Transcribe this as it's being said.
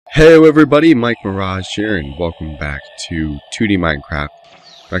Hello everybody, Mykemirage here, and welcome back to 2D Minecraft.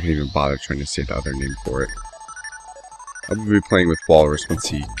 I'm not gonna even bother trying to say the other name for it. I will be playing with Walrus once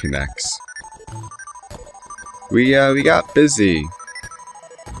he connects. We got busy.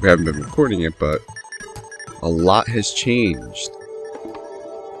 We haven't been recording it, but a lot has changed.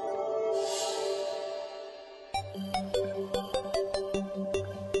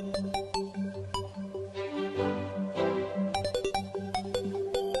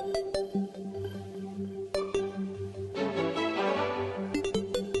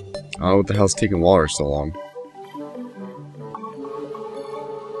 Oh, what the hell's taking Walrus so long?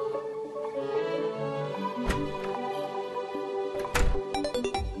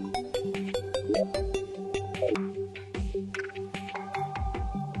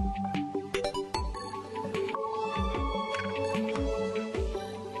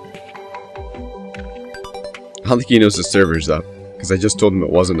 I don't think he knows the server's up, because I just told him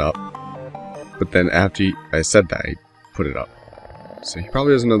it wasn't up. But then after I said that, I put it up. So he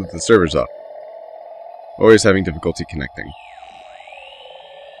probably doesn't know that the server's up. Or he's having difficulty connecting.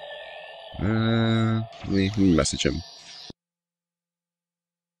 Let me message him.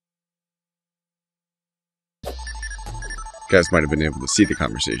 You guys might have been able to see the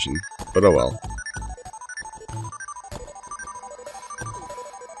conversation, but oh well.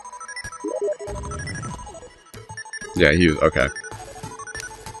 Yeah, he was okay.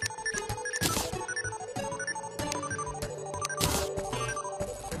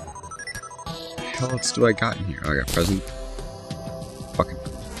 What else do I got in here? Oh, I got a present. Fucking.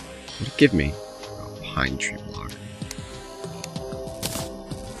 What did it give me? Oh, pine tree block.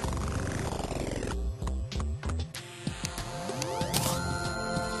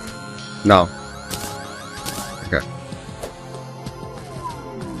 No. Okay.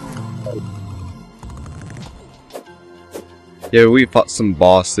 Yeah, we fought some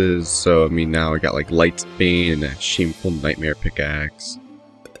bosses, so I mean now I got like Light's Bane and a Shameful Nightmare pickaxe.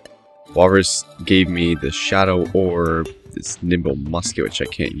 Walrus gave me the Shadow Orb, this Nimble Musket, which I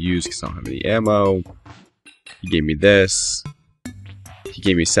can't use because I don't have any ammo. He gave me this. He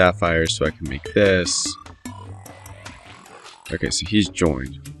gave me Sapphires so I can make this. Okay, so he's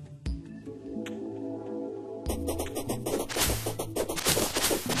joined.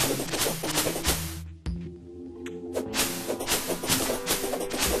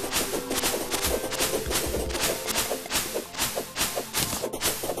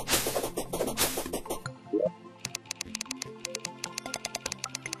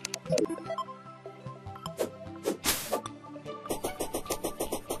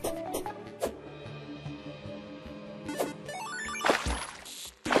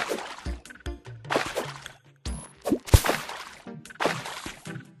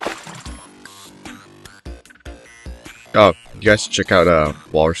 Oh, you guys should check out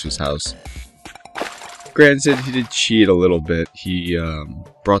Walrus's house. Granted, he did cheat a little bit. He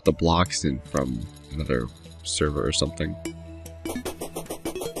brought the blocks in from another server or something.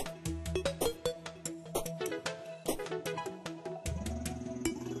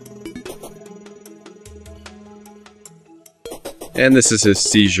 And this is his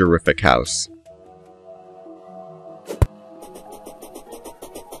seizure-rific house.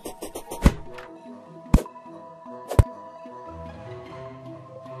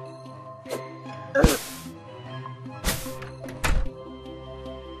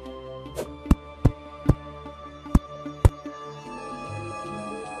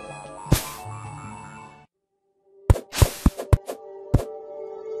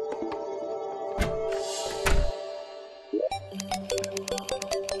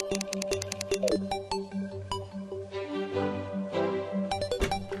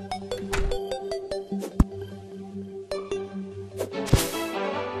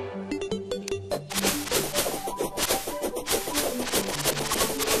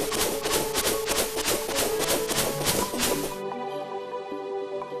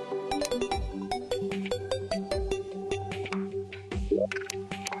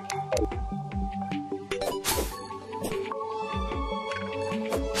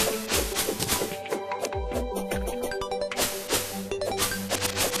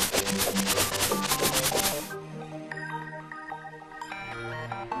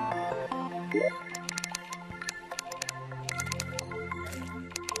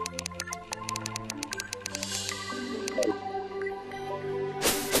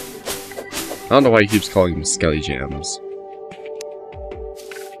 I don't know why he keeps calling them Skelly Jams.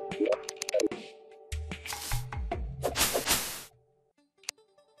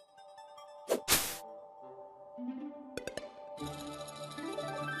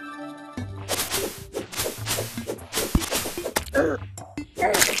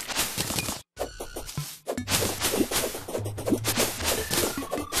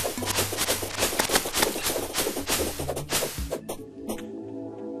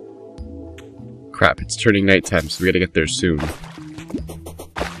 Crap, it's turning nighttime, so we gotta get there soon.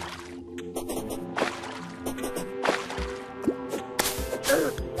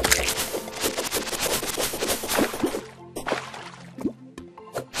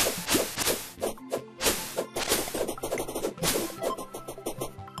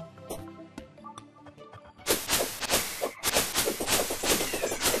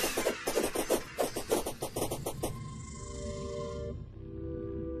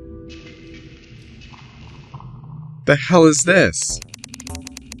 The hell is this?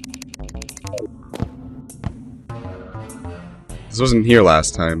 This wasn't here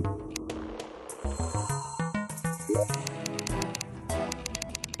last time.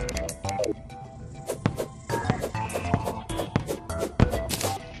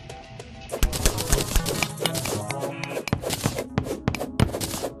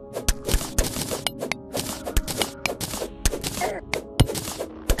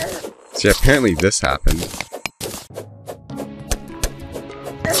 See, apparently this happened.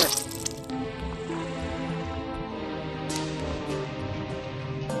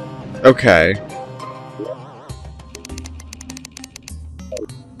 Okay.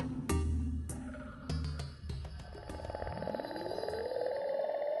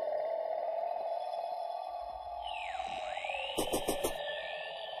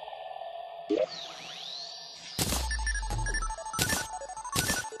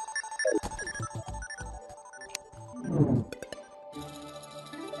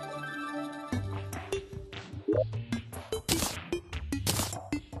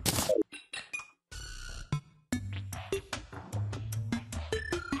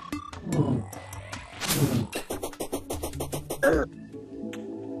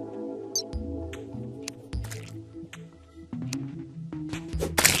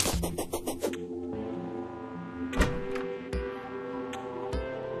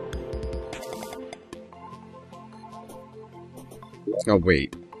 Oh,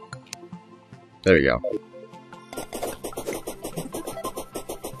 wait. There we go.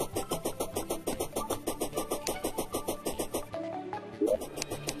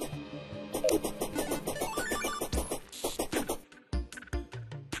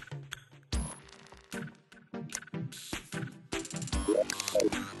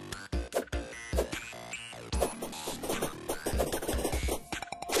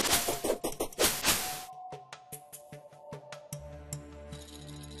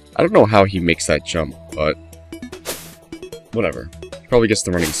 I don't know how he makes that jump, but whatever. He probably gets the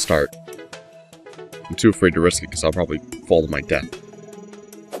running start. I'm too afraid to risk it because I'll probably fall to my death.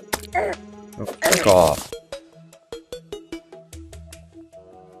 Oh, fuck off.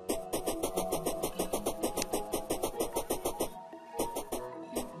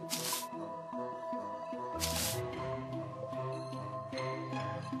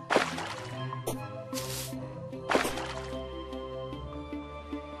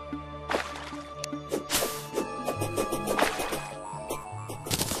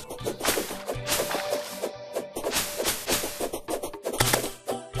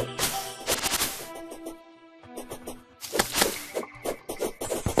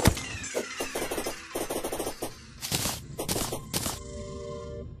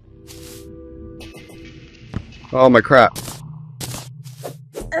 Oh my crap.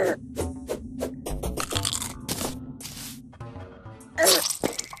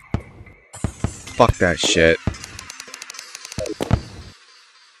 Fuck that shit.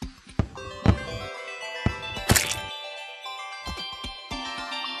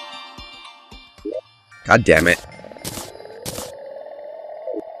 God damn it.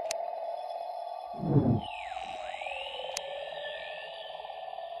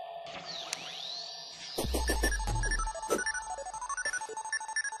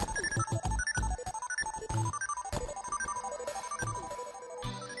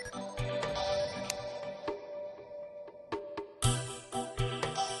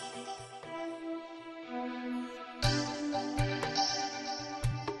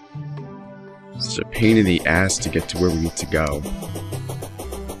 Such a pain in the ass to get to where we need to go.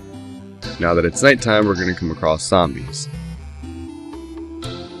 Now that it's nighttime, we're gonna come across zombies.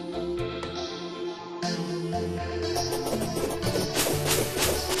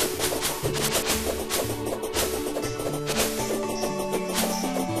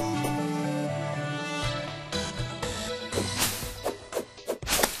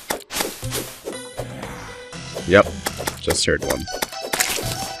 Yep, just heard one.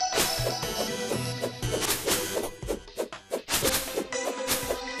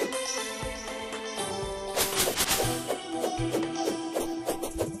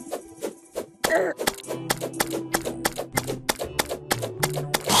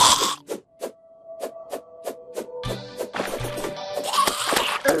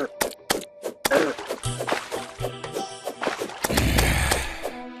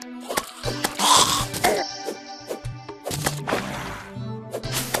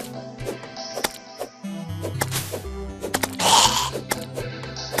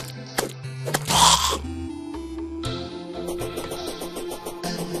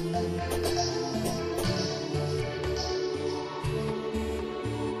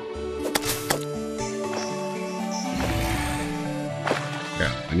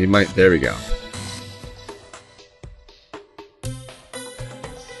 I need my... There we go.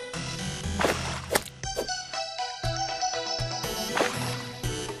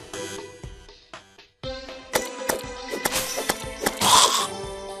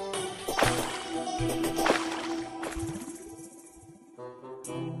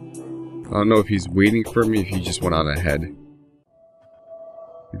 I don't know if he's waiting for me, if he just went on ahead.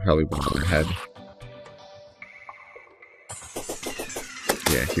 He probably went on ahead.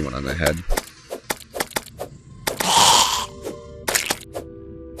 Yeah, he went on ahead.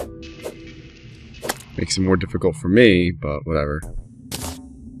 Makes it more difficult for me, but whatever.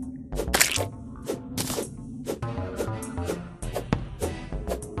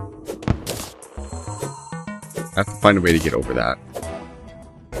 I have to find a way to get over that.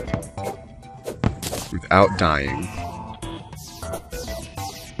 Without dying.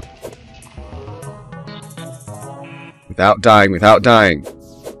 Without dying, without dying.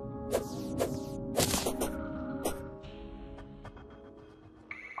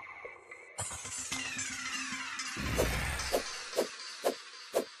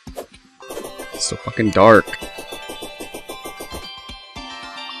 It's so fucking dark.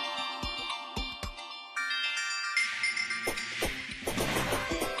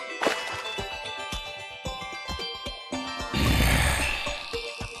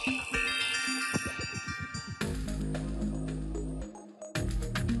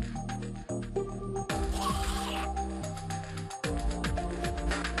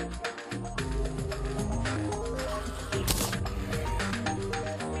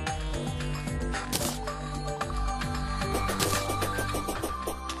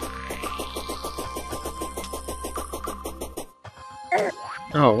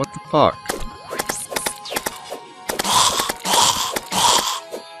 Oh, what the fuck?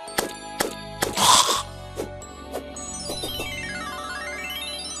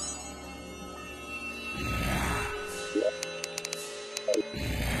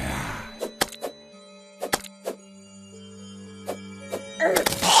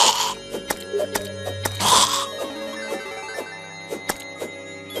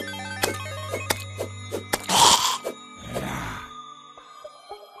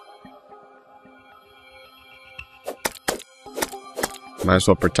 Might as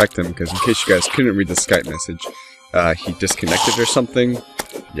well protect him, because in case you guys couldn't read the Skype message, he disconnected or something.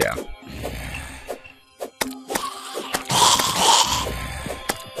 Yeah.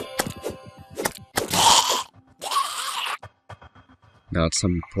 Now it's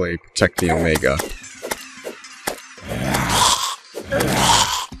time to play Protect the Omega.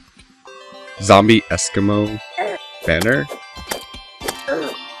 Zombie Eskimo banner?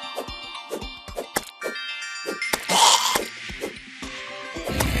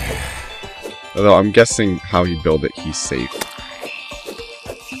 Although I'm guessing how he built it, he's safe.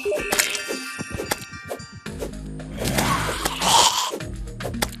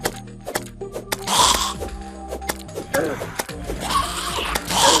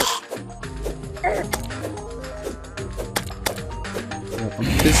 Well,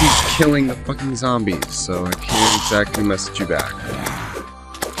 I'm busy killing the fucking zombies, so I can't exactly message you back.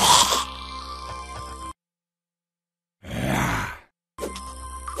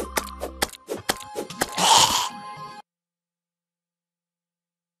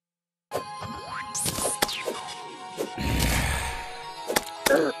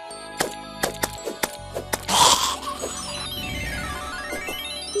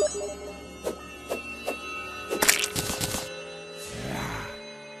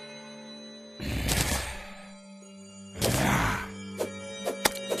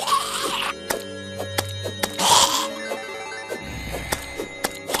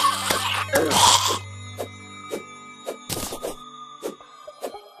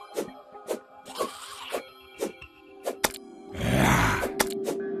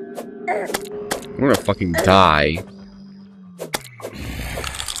 I'm gonna fucking die.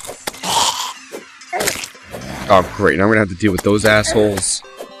 Oh, great. Now we're gonna have to deal with those assholes.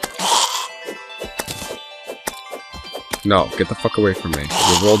 No, get the fuck away from me.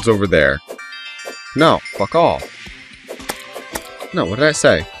 The world's over there. No, fuck off. No, what did I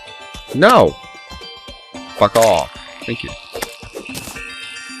say? No! Fuck off. Thank you.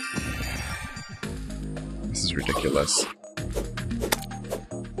 This is ridiculous.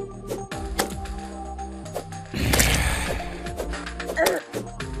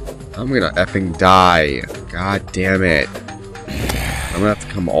 I'm gonna effing die. God damn it. I'm gonna have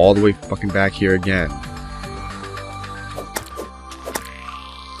to come all the way fucking back here again.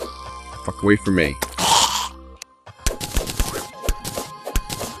 Fuck away from me.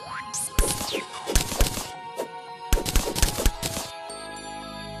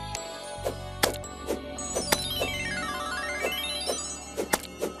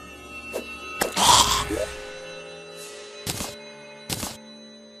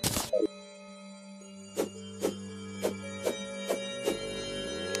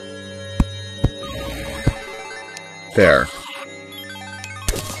 There.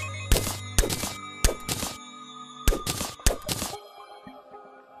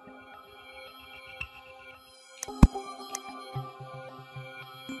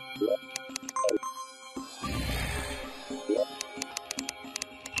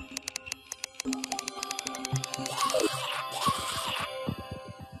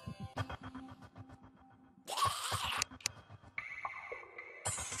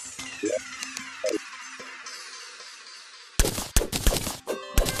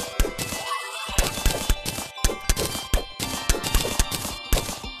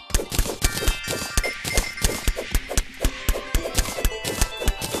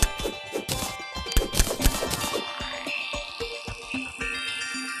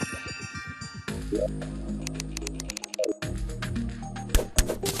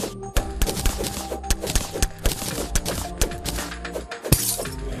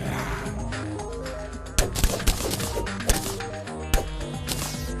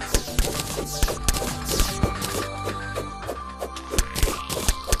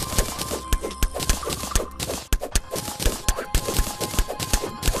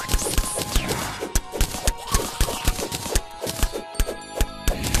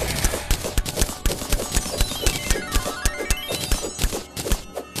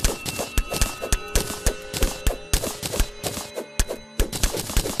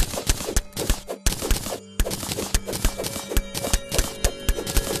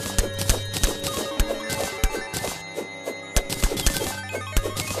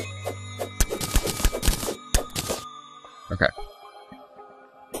 Okay.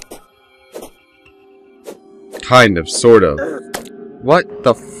 Kind of, sort of. What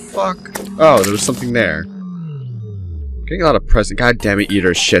the fuck? Oh, there was something there. Getting a lot of present. God damn it,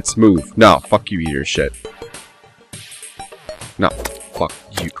 eater shits. Move. No, fuck you, eater shit. No, fuck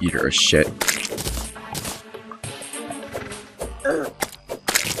you, eater of shit.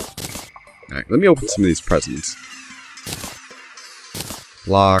 Alright, let me open some of these presents.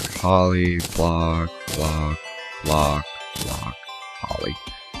 Block, holly, block, block, block, block, holly.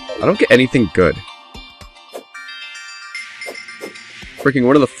 I don't get anything good. Freaking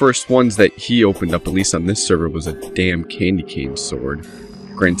one of the first ones that he opened up, at least on this server, was a damn candy cane sword.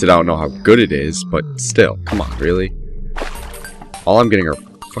 Granted, I don't know how good it is, but still, come on, really? All I'm getting are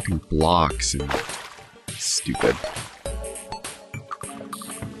fucking blocks and stupid.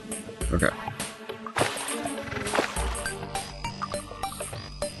 Okay.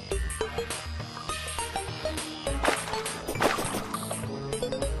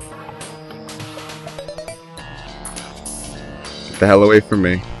 Get the hell away from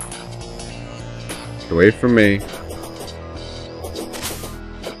me. Get away from me.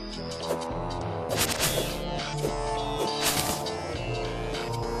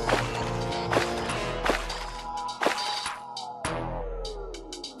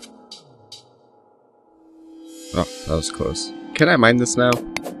 Oh, that was close. Can I mine this now?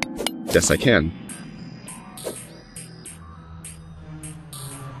 Yes, I can.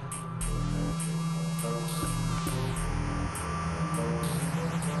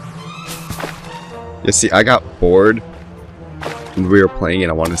 You see, I got bored when we were playing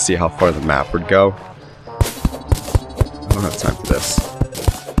and I wanted to see how far the map would go. I don't have time for this.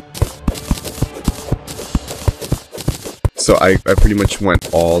 So I pretty much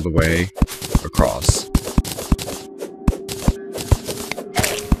went all the way across.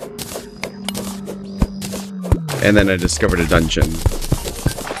 And then I discovered a dungeon.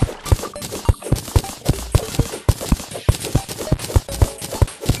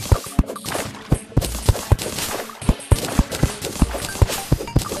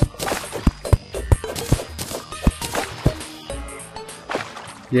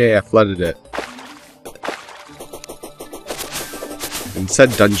 Yeah, I flooded it. And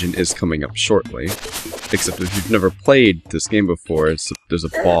said dungeon is coming up shortly. Except if you've never played this game before, there's a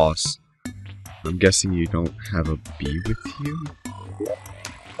boss. I'm guessing you don't have a bee with you?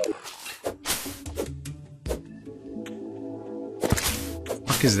 What the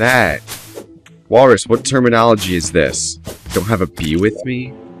fuck is that? Walrus, what terminology is this? Don't have a bee with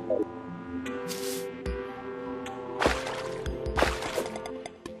me?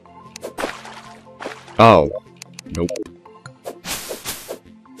 Oh. Nope.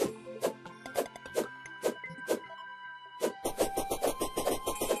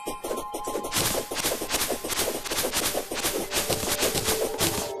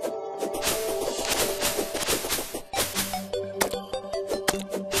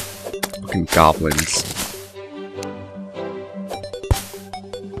 Fucking goblins.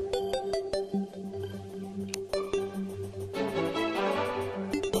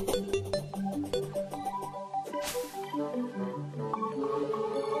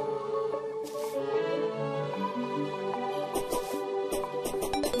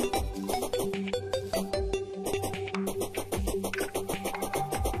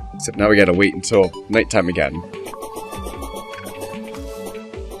 Except now we gotta wait until nighttime again.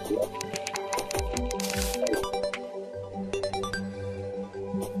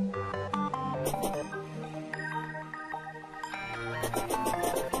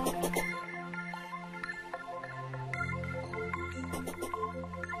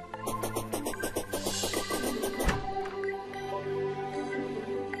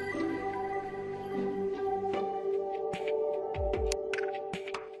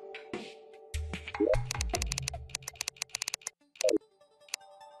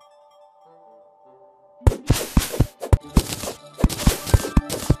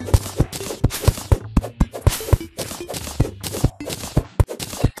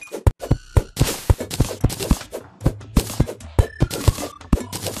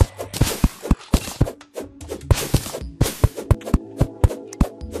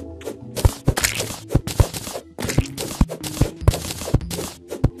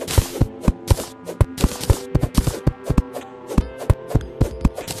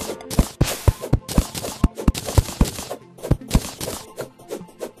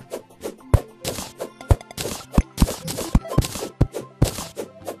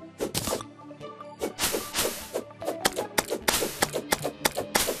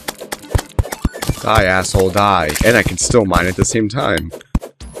 Die, asshole, die. And I can still mine at the same time.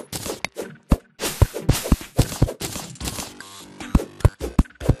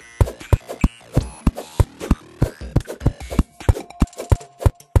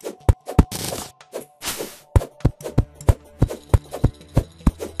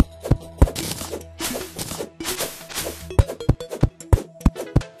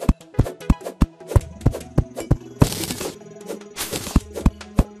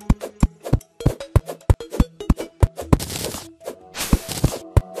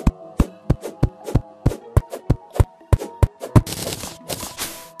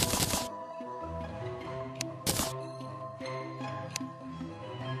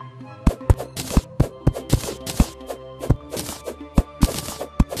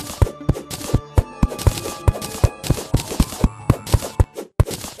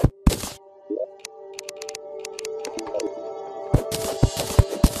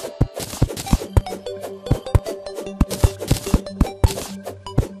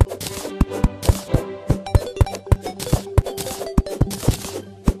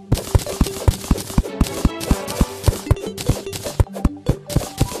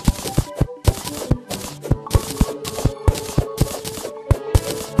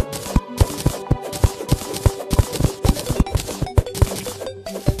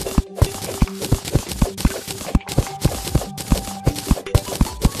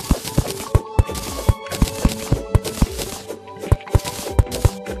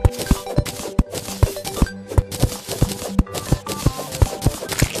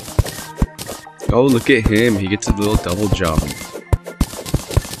 Oh, look at him. He gets a little double jump.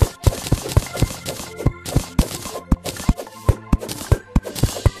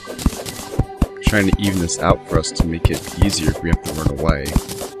 Trying to even this out for us to make it easier if we have to run away.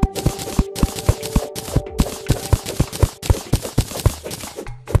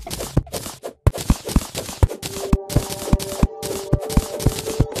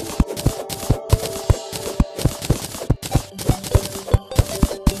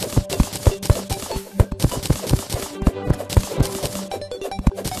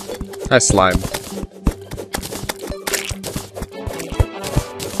 Hi, slime.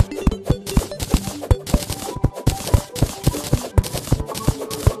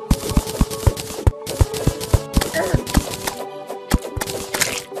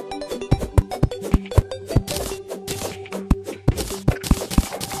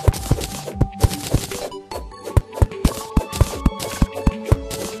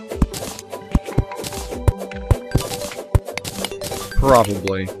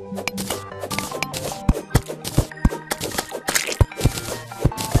 Probably.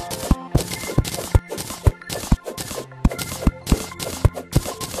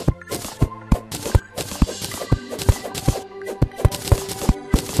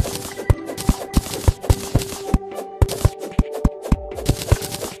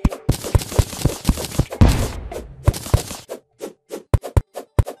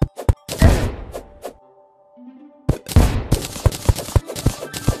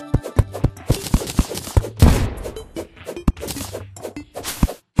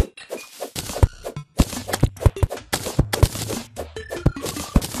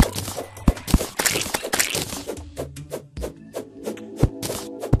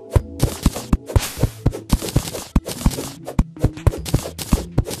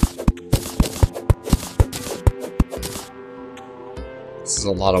 This is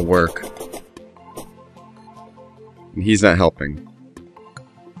a lot of work. And he's not helping.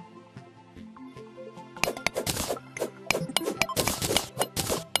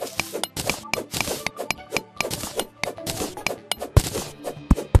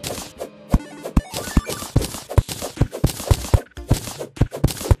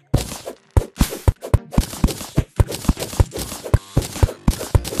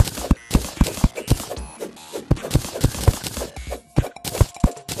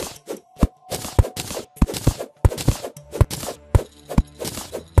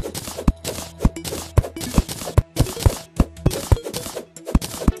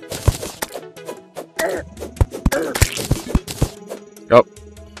 Oh,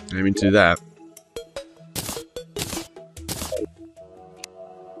 I didn't mean to do that.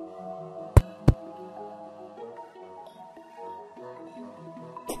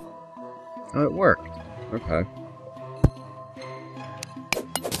 Oh, it worked. Okay.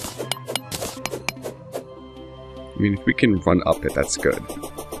 I mean, if we can run up it, that's good.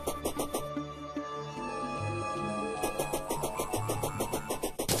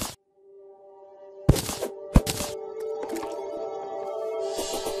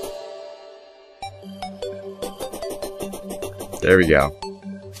 There we go.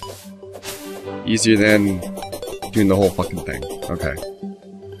 Easier than doing the whole fucking thing. Okay.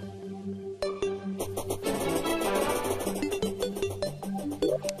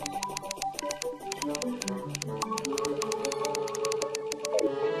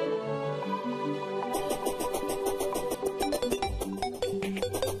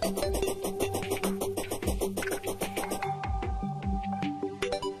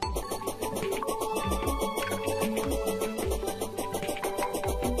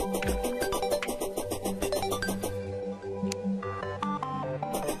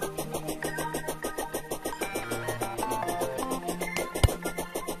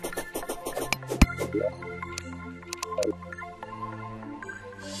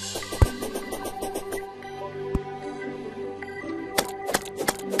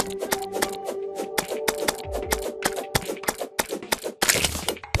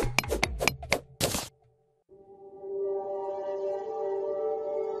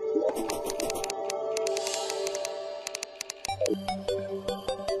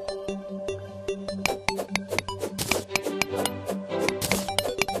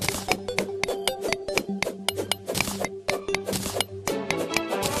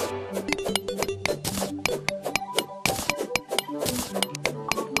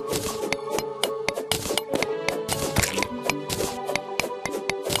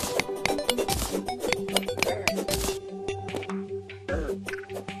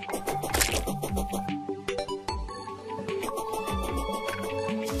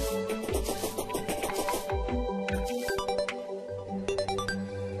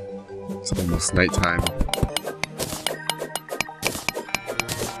 It's almost nighttime.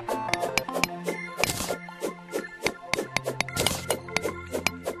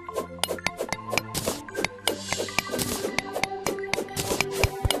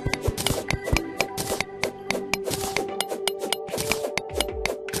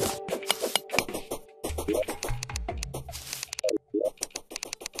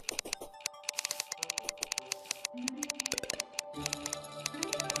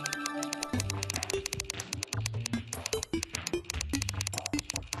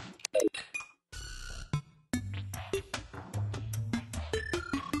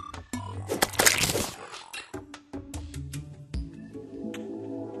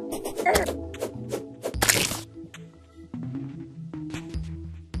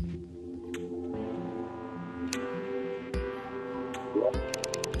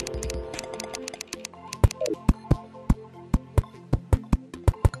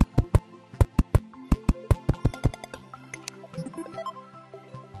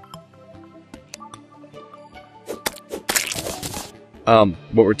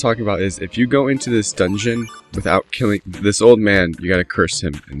 What we're talking about is if you go into this dungeon without killing this old man, you gotta curse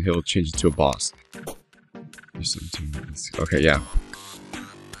him and he'll change into a boss. Okay, yeah.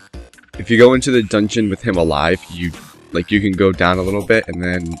 If you go into the dungeon with him alive, you can go down a little bit and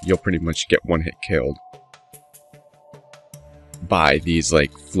then you'll pretty much get one hit killed by these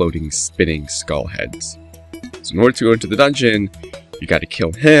like floating, spinning skull heads. So in order to go into the dungeon, you gotta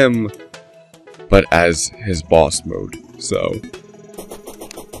kill him, but as his boss mode, so...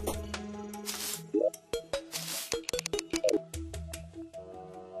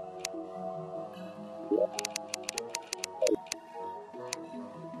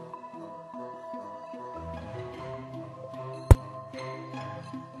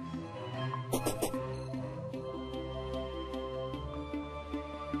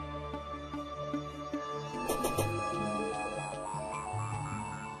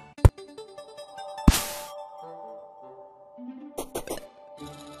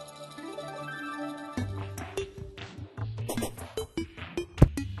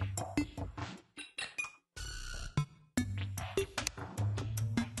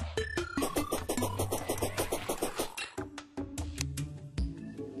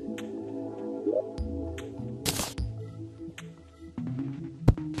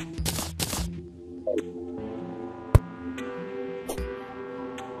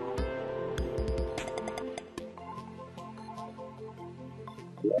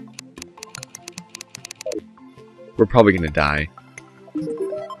 We're probably gonna die.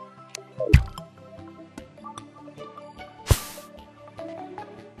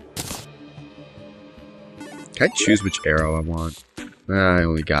 Can I choose which arrow I want? I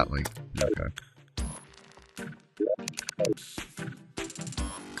only got like... okay.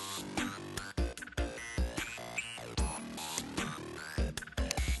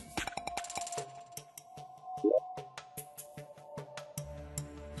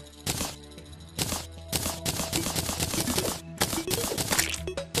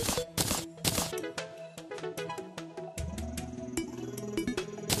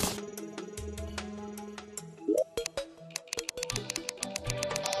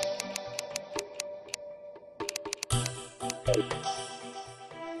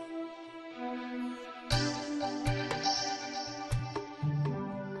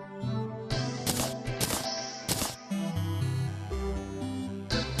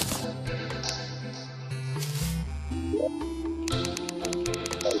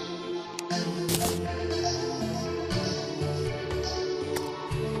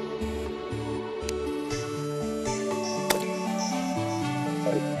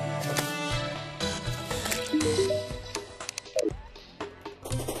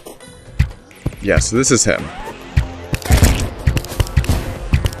 Yeah, so this is him.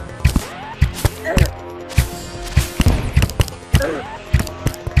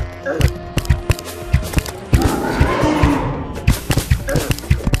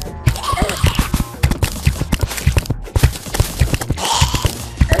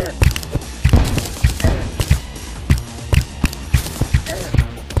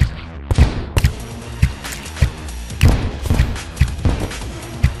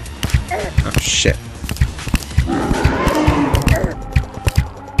 Oh shit.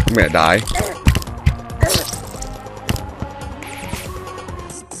 I'm gonna die.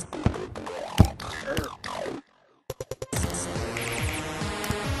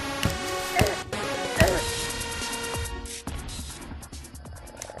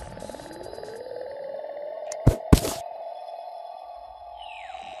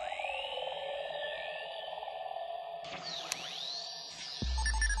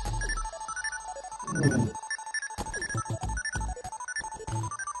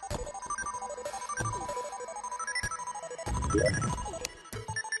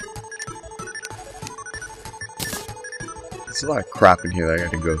 There's a lot of crap in here that I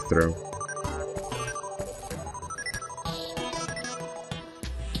gotta go through.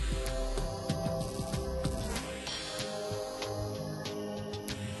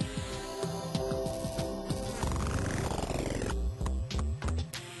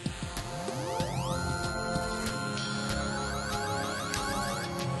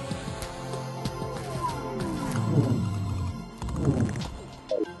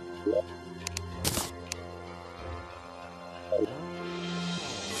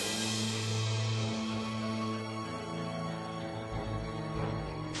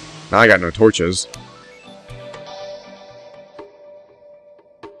 Now I got no torches.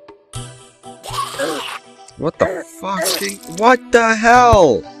 What the fucking... What the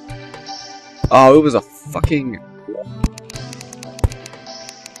hell? Oh, it was a fucking...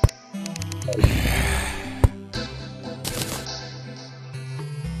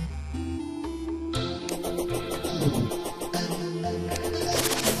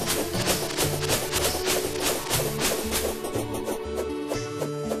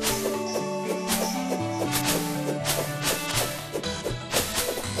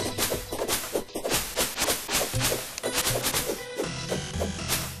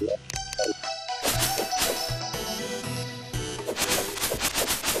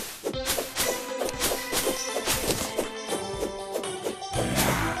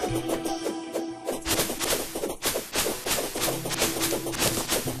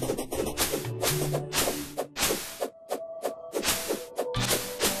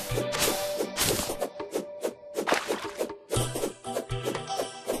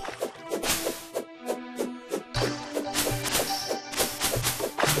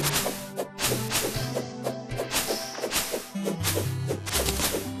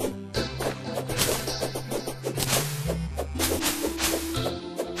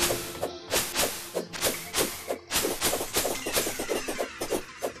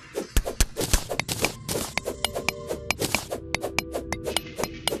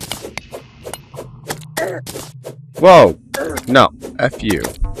 Whoa! No. F you.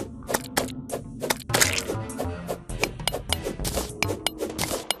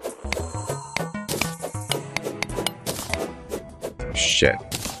 shit.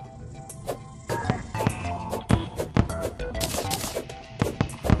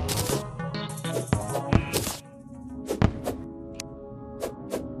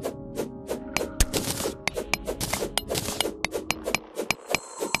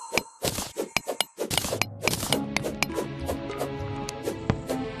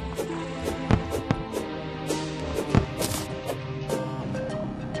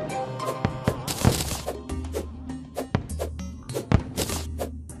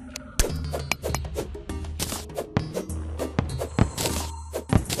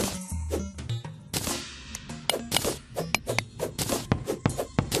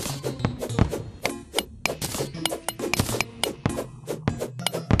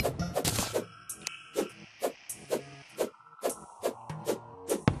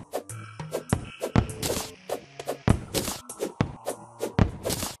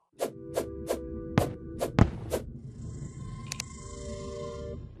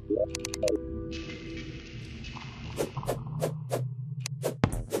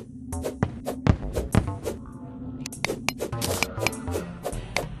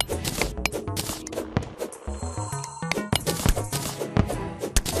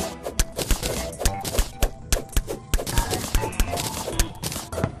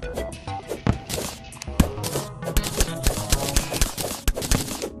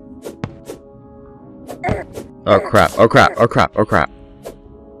 Oh crap, oh crap, oh crap, oh crap.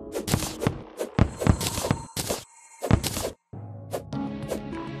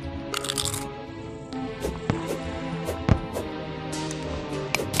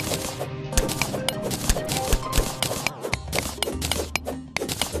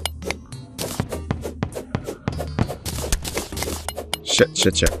 Shit,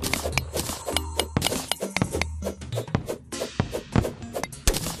 shit, shit.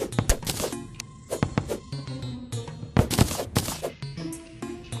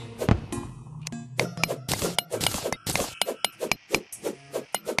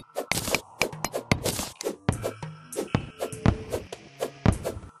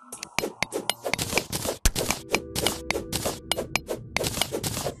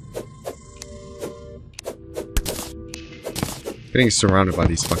 Getting surrounded by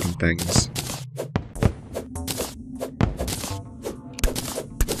these fucking things.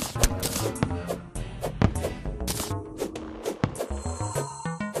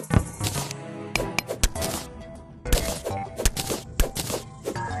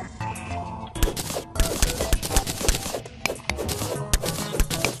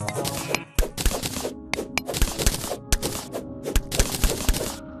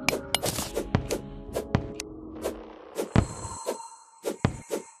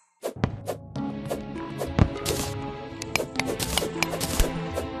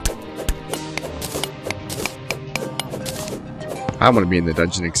 I want to be in the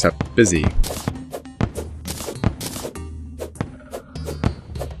dungeon except busy.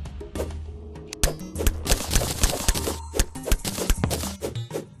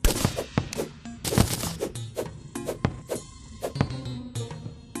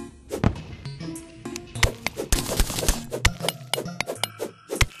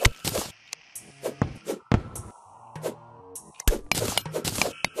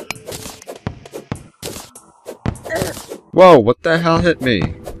 Whoa, what the hell hit me?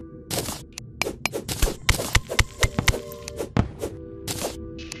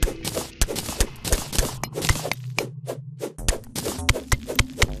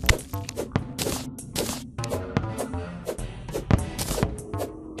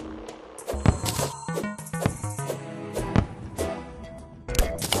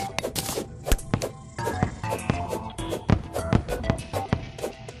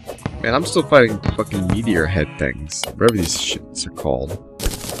 Man, I'm still fighting fucking meteor head things. Whatever these shits are called.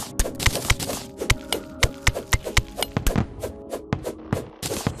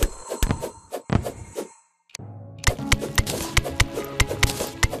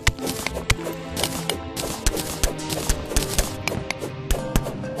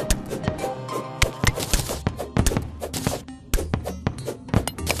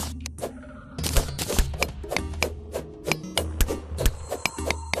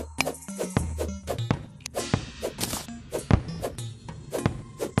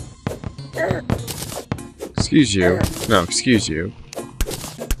 Excuse you. No, excuse you.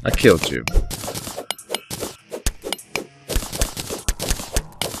 I killed you.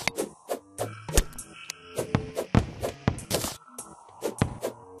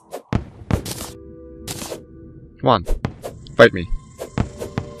 Come on. Fight me.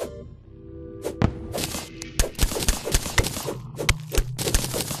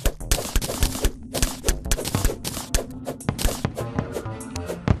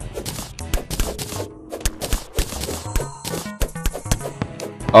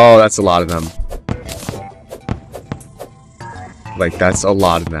 Oh, that's a lot of them. Like, that's a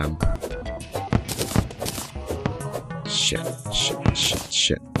lot of them. Shit, shit, shit,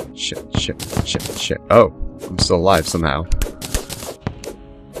 shit, shit, shit, shit, shit. Oh, I'm still alive somehow.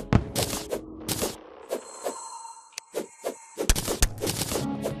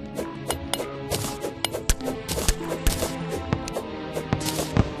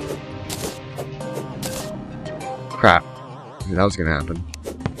 Crap. I knew that was gonna happen.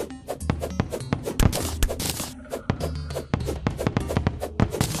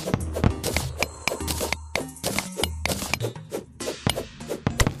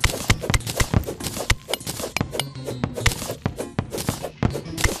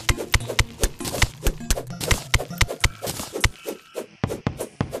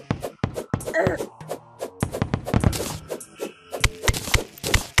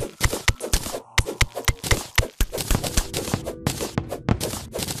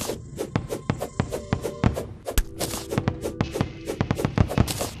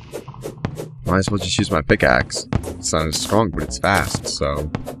 Might as well just use my pickaxe. It's not as strong, but it's fast,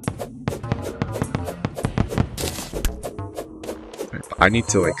 so... I need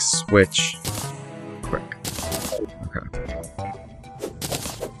to, like, switch... quick. Okay.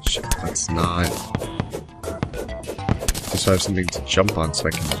 Shit, that's not... Just so I have something to jump on so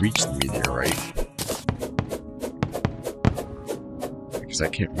I can reach the meteorite. Because I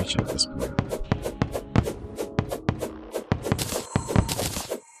can't reach it at this point.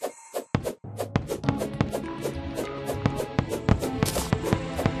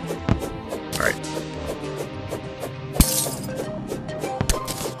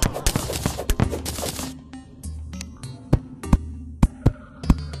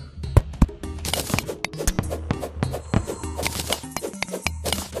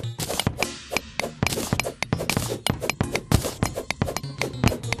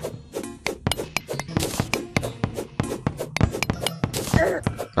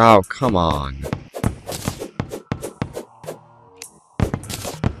 Oh, come on.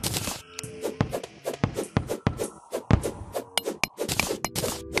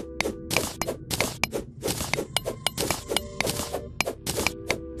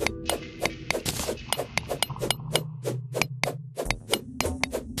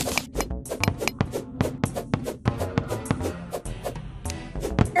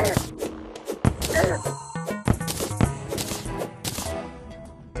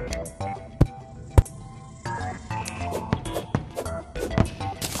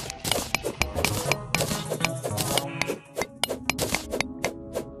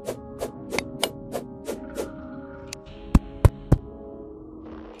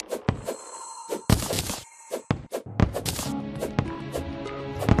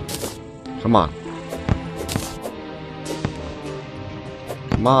 Come on.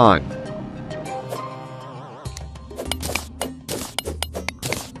 Come on.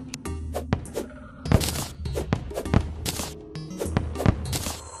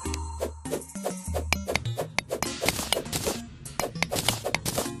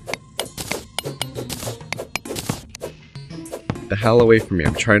 Get the hell away from me.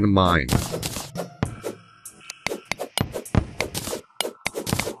 I'm trying to mine.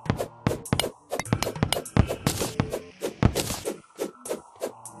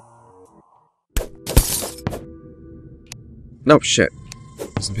 No, shit.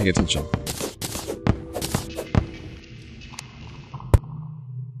 Wasn't paying attention.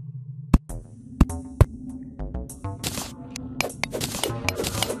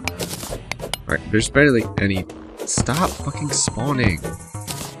 Alright, there's barely any... Stop fucking spawning!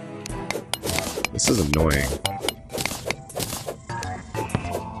 This is annoying.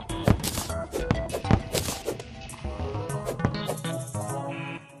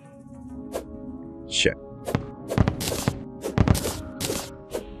 Shit.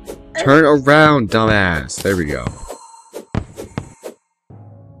 Turn around, dumbass! There we go.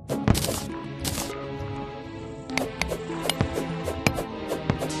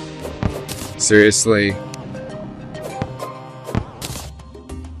 Seriously?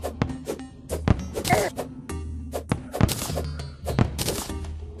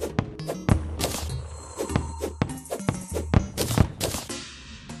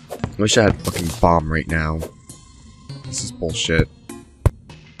 I wish I had a fucking bomb right now. This is bullshit.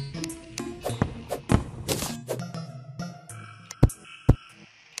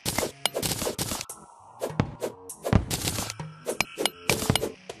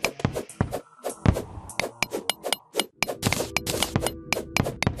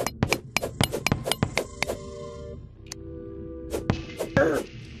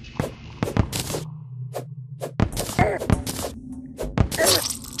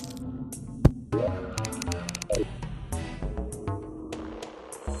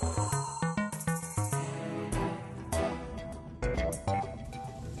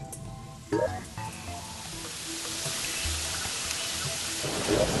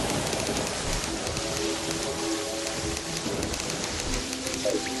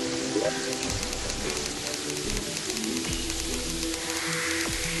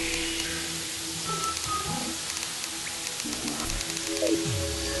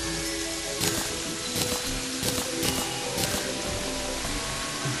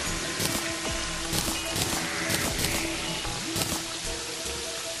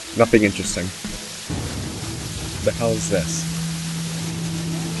 Nothing interesting. What the hell is this?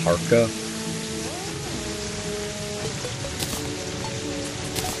 Parka?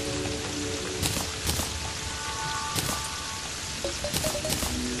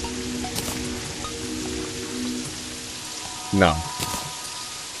 No.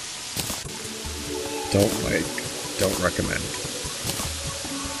 Don't like. Don't recommend.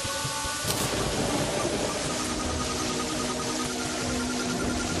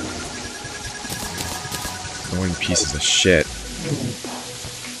 Annoying pieces of shit.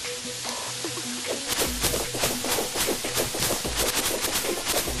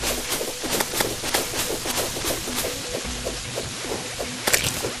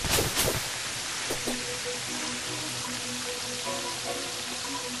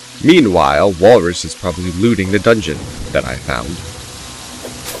 Meanwhile, Walrus is probably looting the dungeon that I found.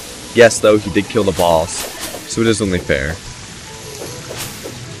 Yes, though, he did kill the boss, so it is only fair.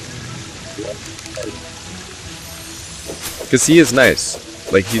 Because he is nice.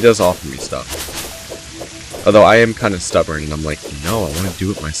 Like, he does offer me stuff. Although I am kind of stubborn, and I'm like, no, I want to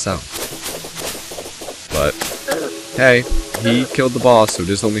do it myself. But, hey, he killed the boss, so it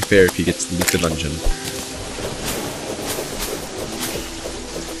is only fair if he gets to loot the dungeon.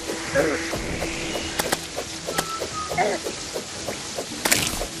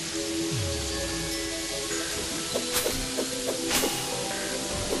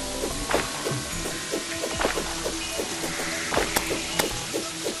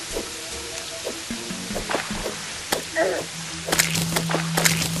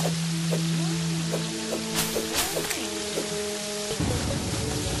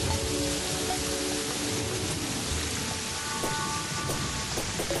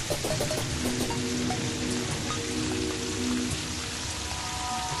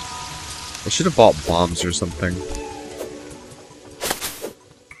 I should have bought bombs or something.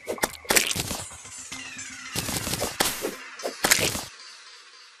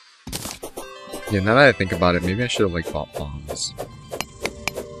 Yeah, now that I think about it, maybe I should have like bought bombs.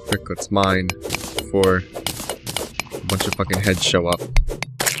 Quick, let's mine before a bunch of fucking heads show up.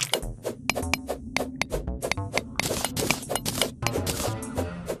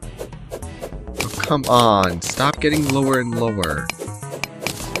 Oh, come on, stop getting lower and lower.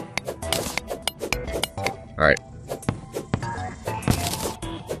 Alright.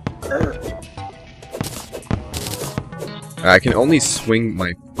 I can only swing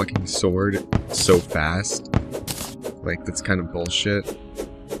my fucking sword so fast. Like, that's kind of bullshit.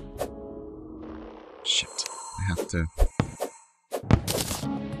 Shit. I have to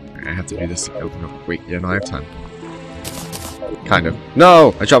do this. Oh, no. Wait, yeah, no, I have time. Kind of.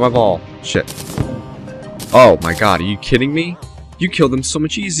 No! I dropped my ball. Shit. Oh my god, are you kidding me? You killed them so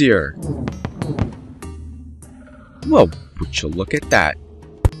much easier. Well, would you look at that?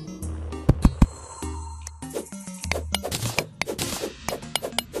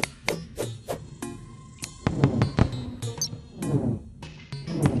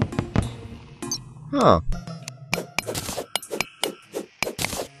 Huh.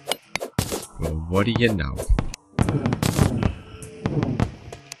 Well, what do you know? I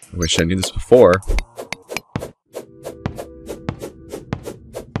wish I knew this before.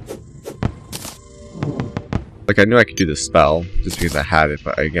 Like, I knew I could do the spell, just because I had it,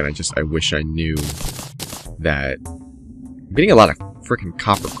 but again, I wish I knew that... I'm getting a lot of freaking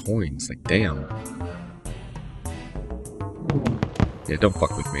copper coins, like, damn. Yeah, don't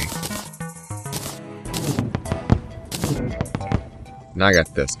fuck with me. Now I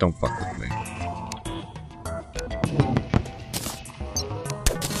got this, don't fuck with me.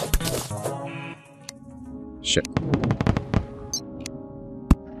 Shit.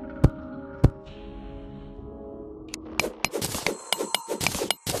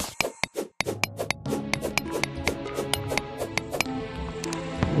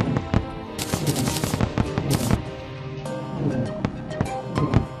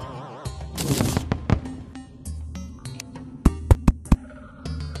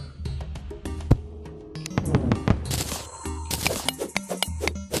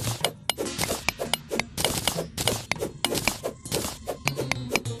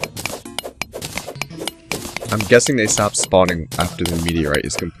 I'm guessing they stop spawning after the meteorite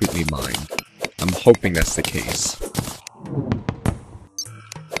is completely mined. I'm hoping that's the case.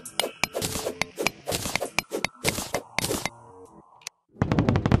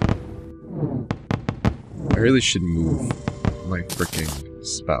 I really should move my freaking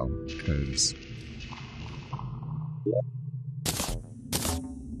spell, because...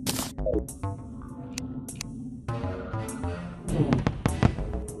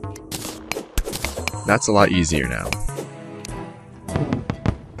 That's a lot easier now.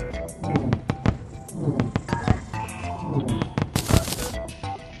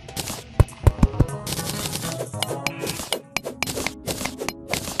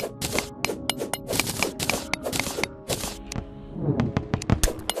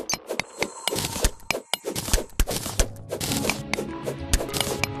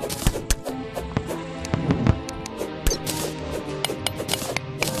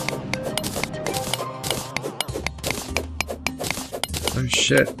 Oh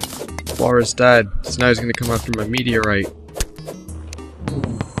shit. Walrus died. So now he's gonna come after my meteorite.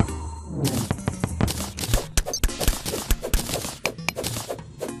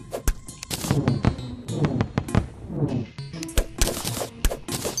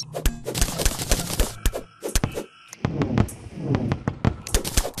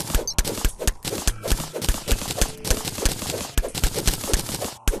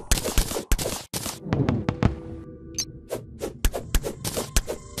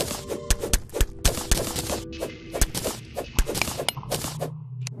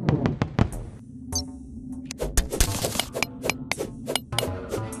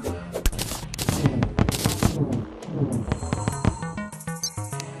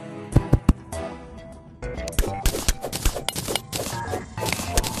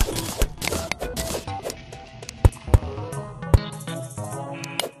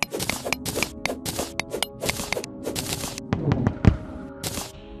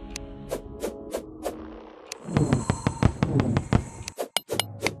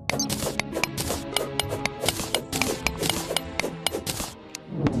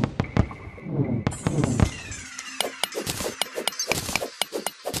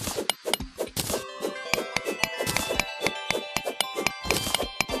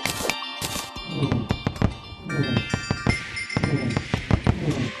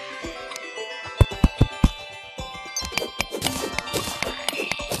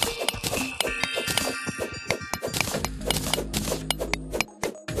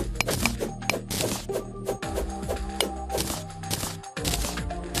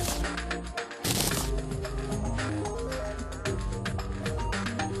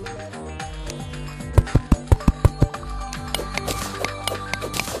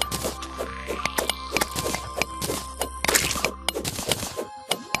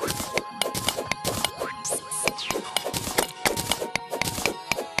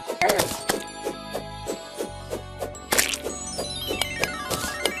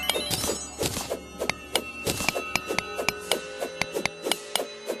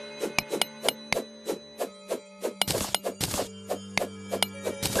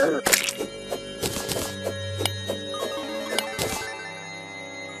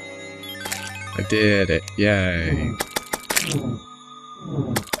 I did it. Yay.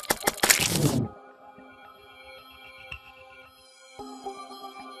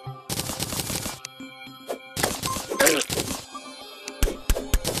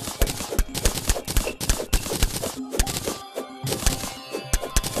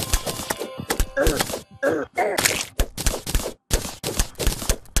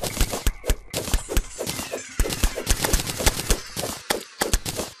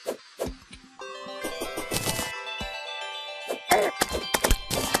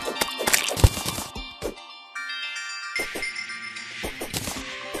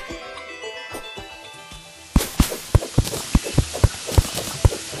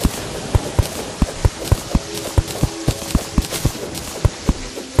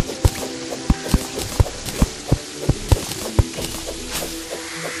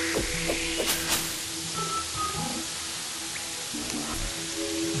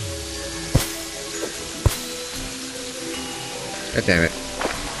 God damn it.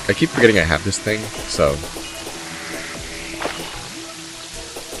 I keep forgetting I have this thing, so...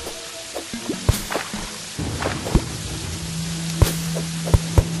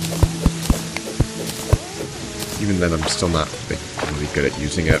 Even then, I'm still not like, really good at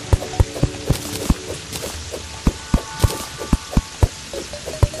using it.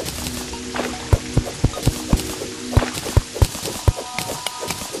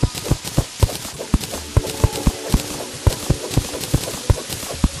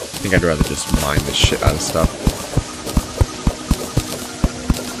 think I'd rather just mine the shit out of stuff.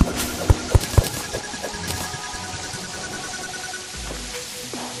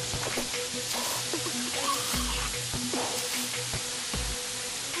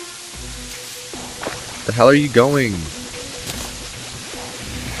 The hell are you going? What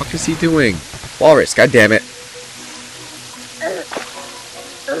the fuck is he doing? Walrus, goddammit.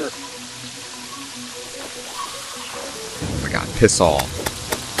 Oh my god, piss off.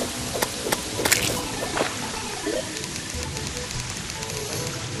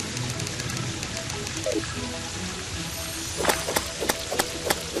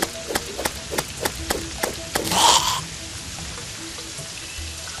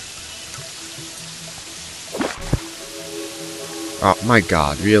 Oh my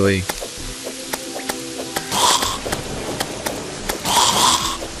god, really?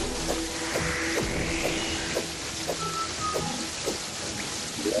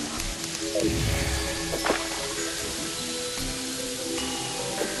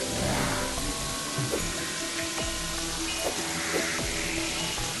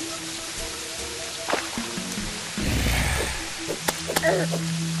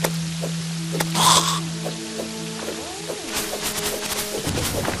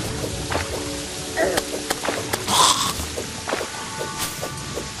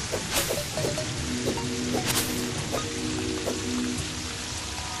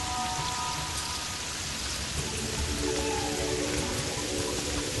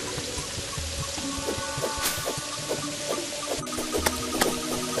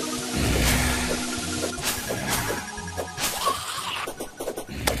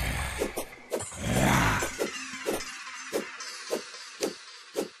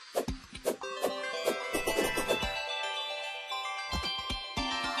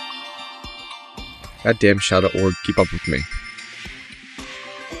 Goddamn Shadow Orb, keep up with me.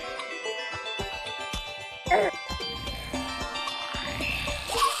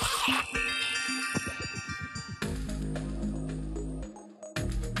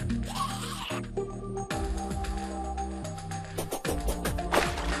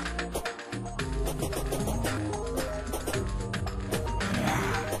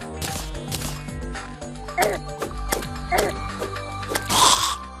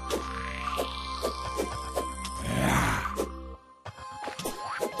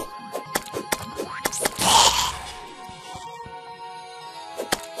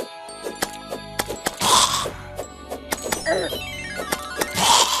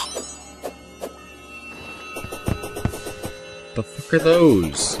 The fuck are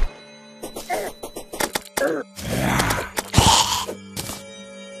those?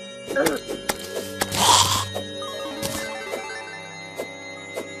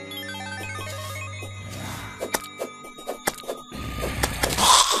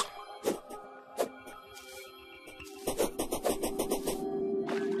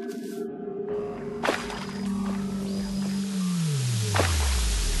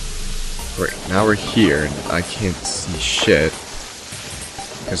 Great, now we're here and I can't see shit.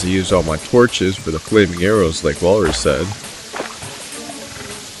 Because I used all my torches for the flaming arrows like Walrus said.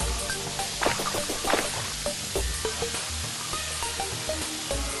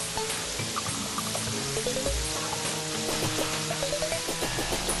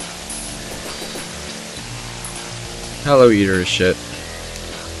 Hello, eater of shit.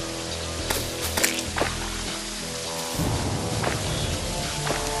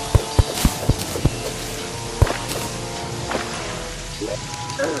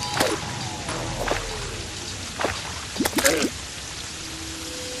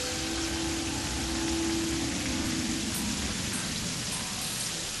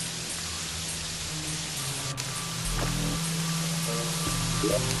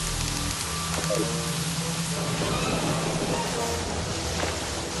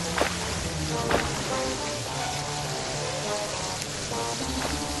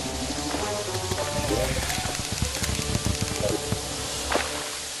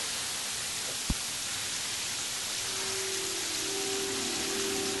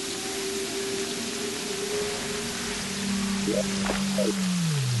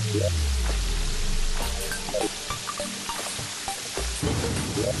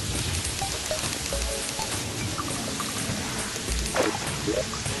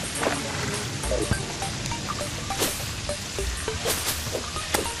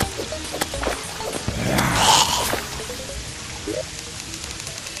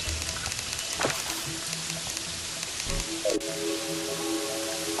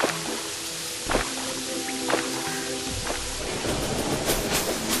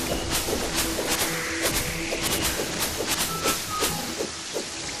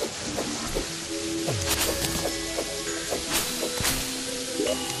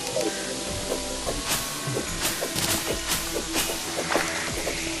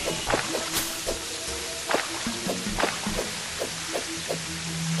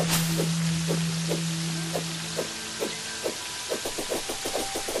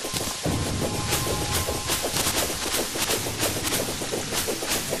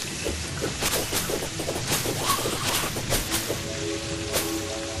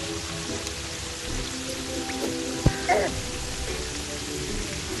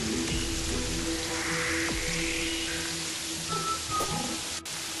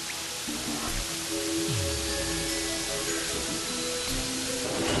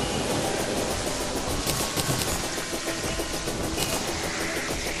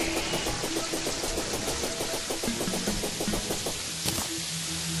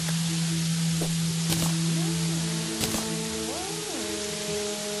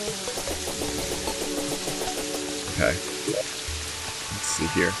 Okay. Let's see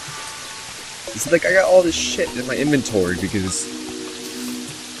here. It's like I got all this shit in my inventory because...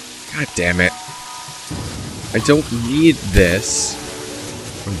 God damn it. I don't need this.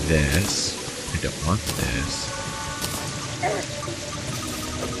 Or this. I don't want this.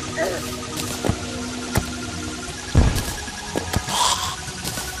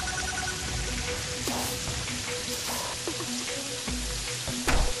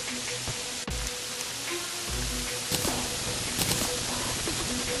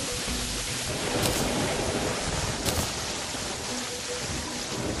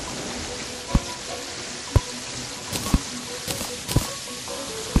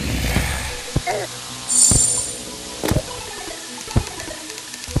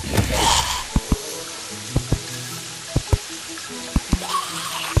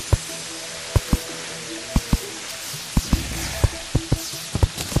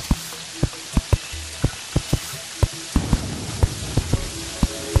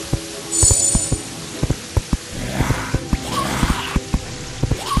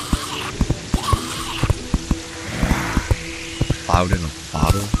 Cloud in a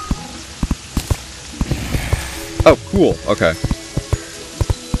bottle? Oh, cool. Okay.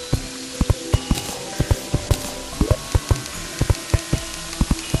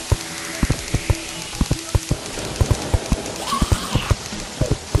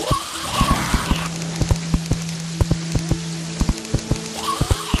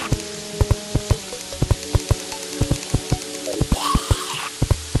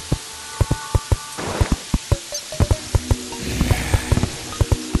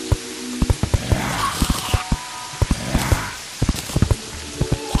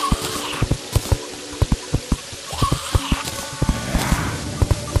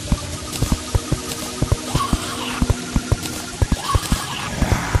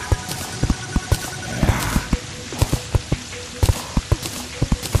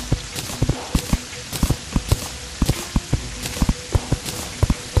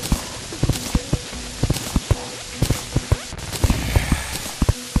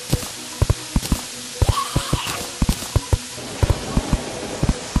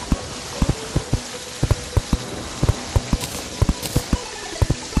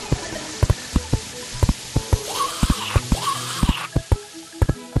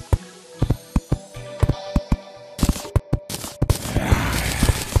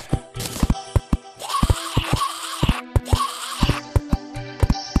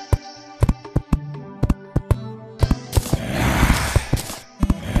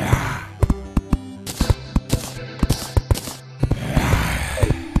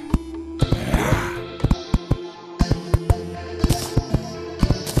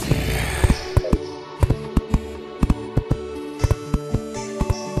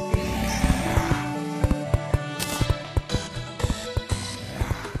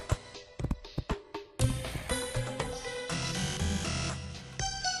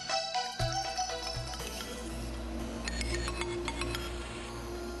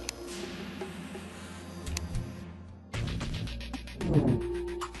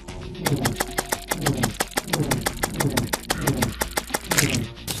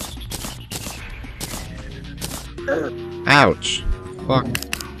 Ouch. Fuck.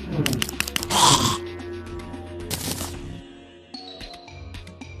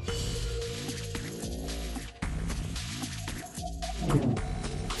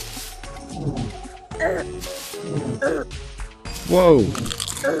 Whoa.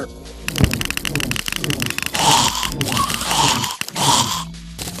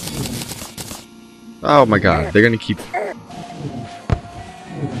 Oh my god, they're gonna keep...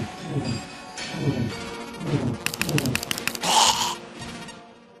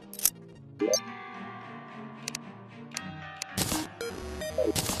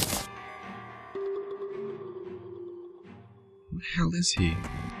 Who the hell is he?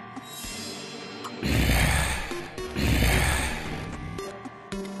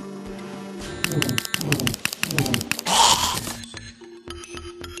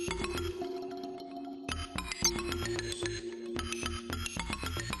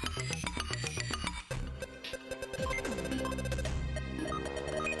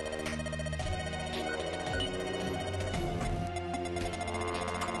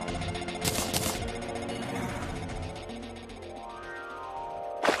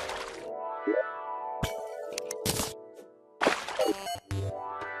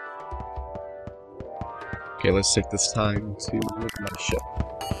 Okay, let's take this time to look at my ship.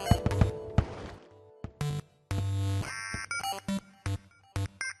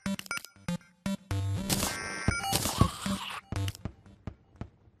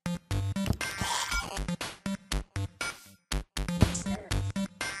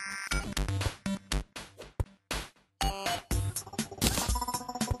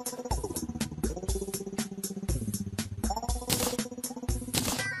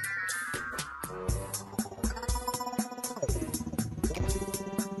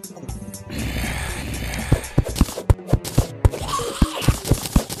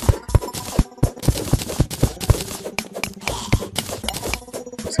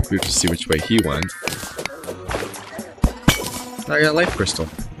 So we have to see which way he went. I got a life crystal.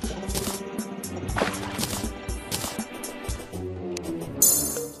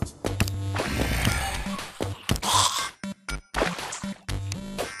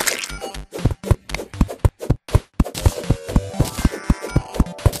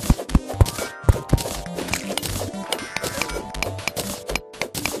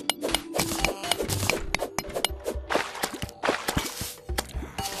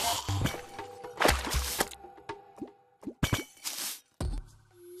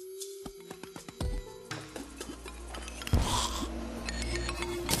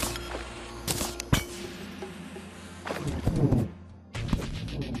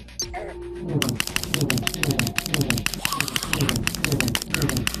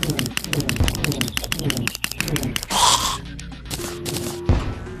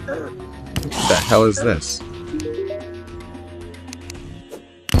 What the hell is this?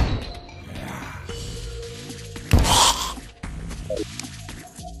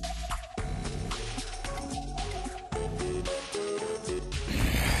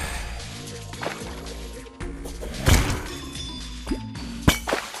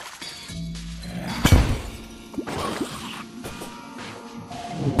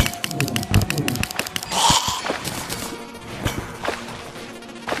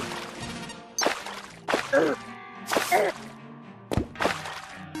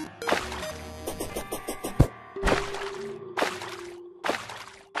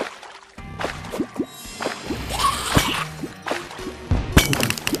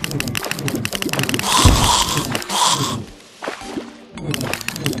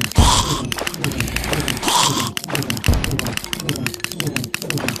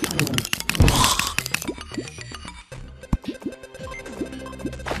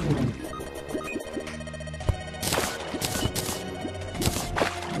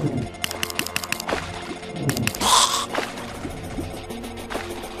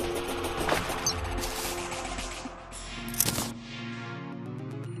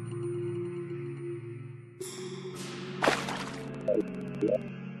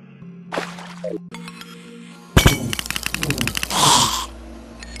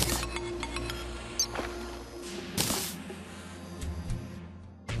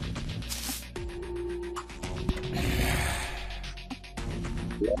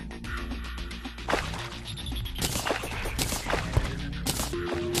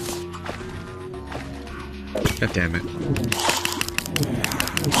 God damn it.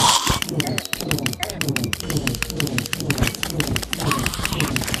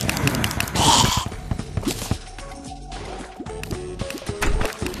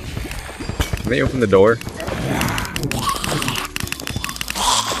 Can they open the door?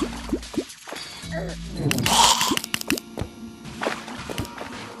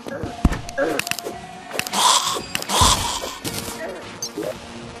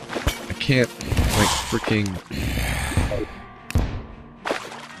 I can't, like, freaking...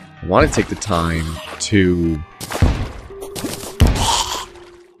 I want to take the time to...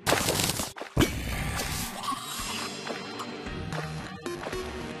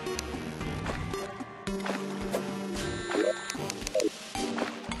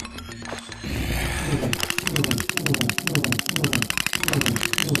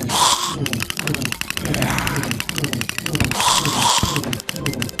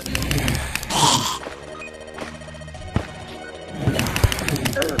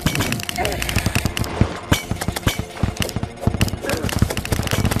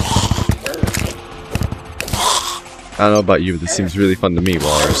 I don't know about you, but this seems really fun to me,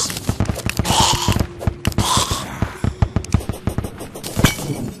 Walrus.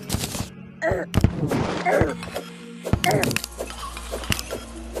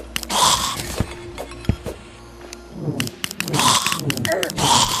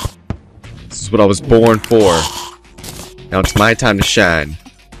 This is what I was born for. Now it's my time to shine.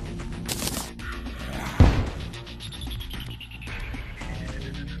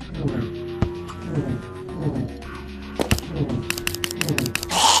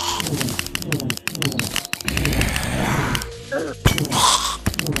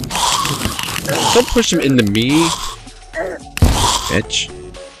 Don't push him into me, bitch.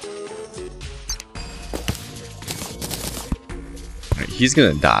 Alright, he's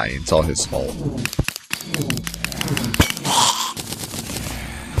gonna die. It's all his fault.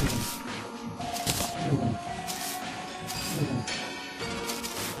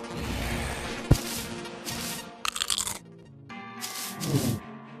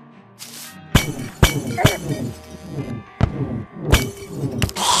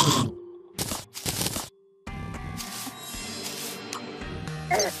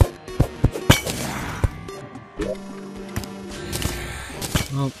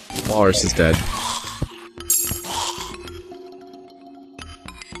 Well, Walrus is dead.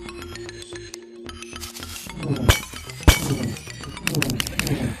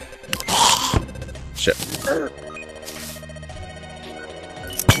 Shit.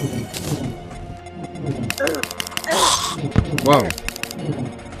 Whoa.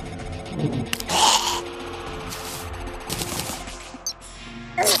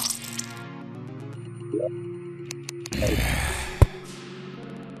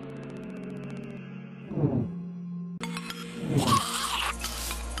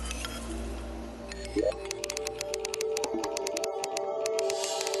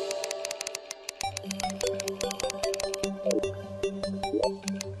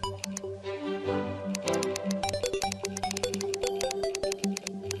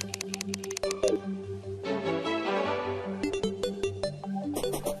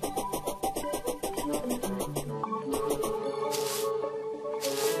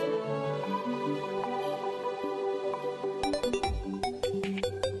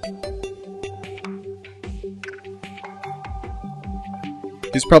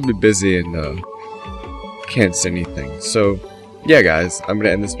 He's probably busy and can't say anything. So, yeah, guys, I'm gonna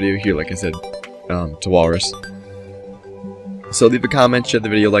end this video here, like I said, to Walrus. So leave a comment, share the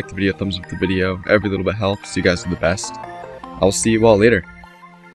video, like the video, thumbs up the video. Every little bit helps. You guys are the best. I'll see you all later.